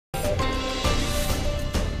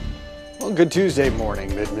Well, good Tuesday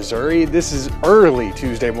morning, Mid-Missouri. This is early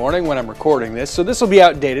Tuesday morning when I'm recording this, so this will be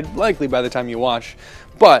outdated, likely by the time you watch.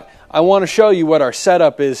 But I want to show you what our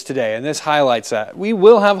setup is today, and this highlights that. We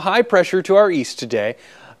will have high pressure to our east today.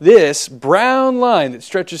 This brown line that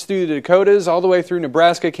stretches through the Dakotas, all the way through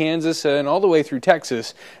Nebraska, Kansas, and all the way through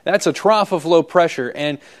Texas, that's a trough of low pressure.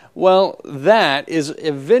 And, well, that is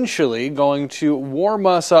eventually going to warm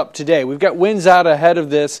us up today. We've got winds out ahead of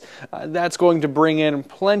this. That's going to bring in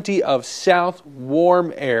plenty of south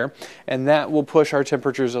warm air, and that will push our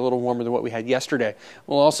temperatures a little warmer than what we had yesterday.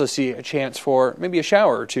 We'll also see a chance for maybe a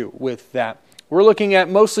shower or two with that. We're looking at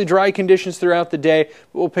mostly dry conditions throughout the day,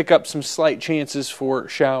 but we'll pick up some slight chances for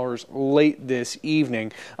showers late this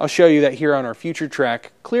evening. I'll show you that here on our future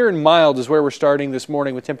track. Clear and mild is where we're starting this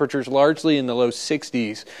morning with temperatures largely in the low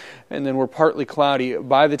 60s. And then we're partly cloudy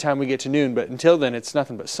by the time we get to noon, but until then it's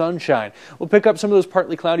nothing but sunshine. We'll pick up some of those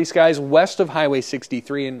partly cloudy skies west of Highway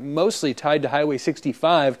 63 and mostly tied to Highway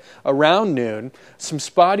 65 around noon. Some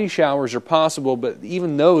spotty showers are possible, but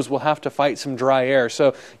even those will have to fight some dry air.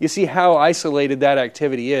 So you see how isolated that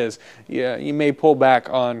activity is. Yeah, you may pull back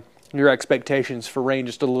on your expectations for rain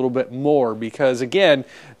just a little bit more because, again,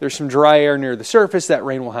 there's some dry air near the surface that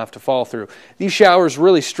rain will have to fall through. These showers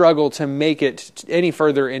really struggle to make it any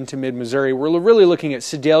further into mid-Missouri. We're really looking at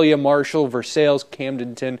Sedalia, Marshall, Versailles,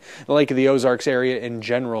 Camdenton, the Lake of the Ozarks area in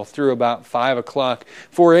general through about 5 o'clock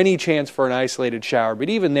for any chance for an isolated shower. But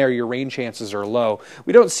even there, your rain chances are low.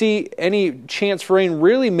 We don't see any chance for rain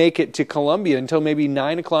really make it to Columbia until maybe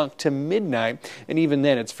 9 o'clock to midnight, and even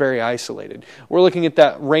then it's very isolated. We're looking at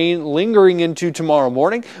that rain lingering into tomorrow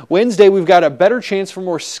morning. Wednesday, we've got a better chance for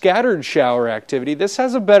more scattered shower activity. This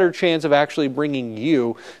has a better chance of actually bringing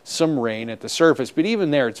you some rain at the surface, but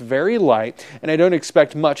even there, it's very light, and I don't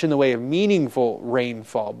expect much in the way of meaningful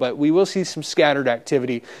rainfall, but we will see some scattered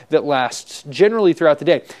activity that lasts generally throughout the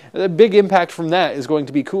day. The big impact from that is going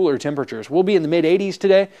to be cooler temperatures. We'll be in the mid-80s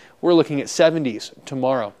today. We're looking at 70s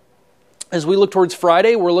tomorrow. As we look towards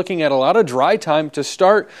Friday, we're looking at a lot of dry time to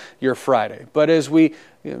start your Friday. But as we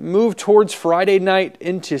move towards Friday night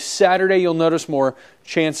into Saturday, you'll notice more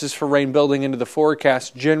chances for rain building into the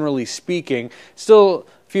forecast, generally speaking. Still,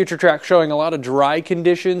 future track showing a lot of dry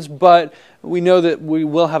conditions, but we know that we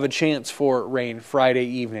will have a chance for rain Friday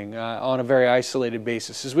evening on a very isolated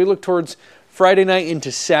basis. As we look towards Friday night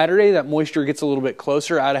into Saturday, that moisture gets a little bit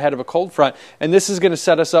closer out ahead of a cold front, and this is going to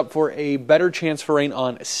set us up for a better chance for rain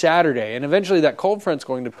on Saturday. And eventually that cold front's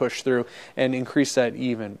going to push through and increase that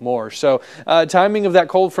even more. So timing of that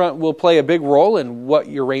cold front will play a big role in what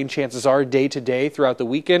your rain chances are day to day throughout the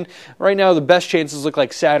weekend. Right now the best chances look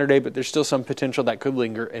like Saturday, but there's still some potential that could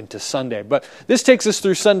linger into Sunday. But this takes us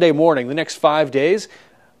through Sunday morning. The next 5 days,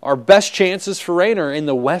 our best chances for rain are in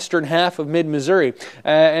the western half of mid-Missouri.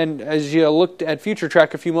 And as you looked at Future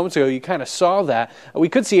Track a few moments ago, you kind of saw that. We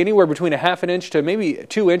could see anywhere between a half an inch to maybe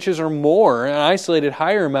 2 inches or more. And isolated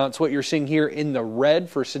higher amounts, what you're seeing here in the red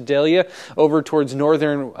for Sedalia over towards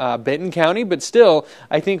northern Benton County. But still,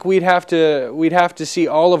 I think we'd have to see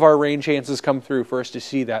all of our rain chances come through for us to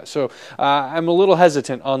see that. So I'm a little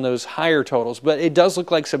hesitant on those higher totals. But it does look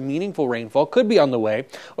like some meaningful rainfall could be on the way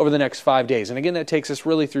over the next 5 days. And again, that takes us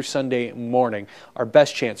really through Sunday morning. Our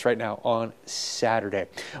best chance right now on Saturday.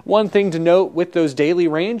 One thing to note with those daily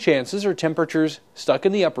rain chances are temperatures stuck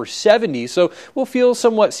in the upper 70s, so we'll feel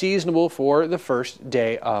somewhat seasonable for the first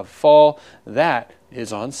day of fall. That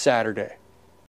is on Saturday.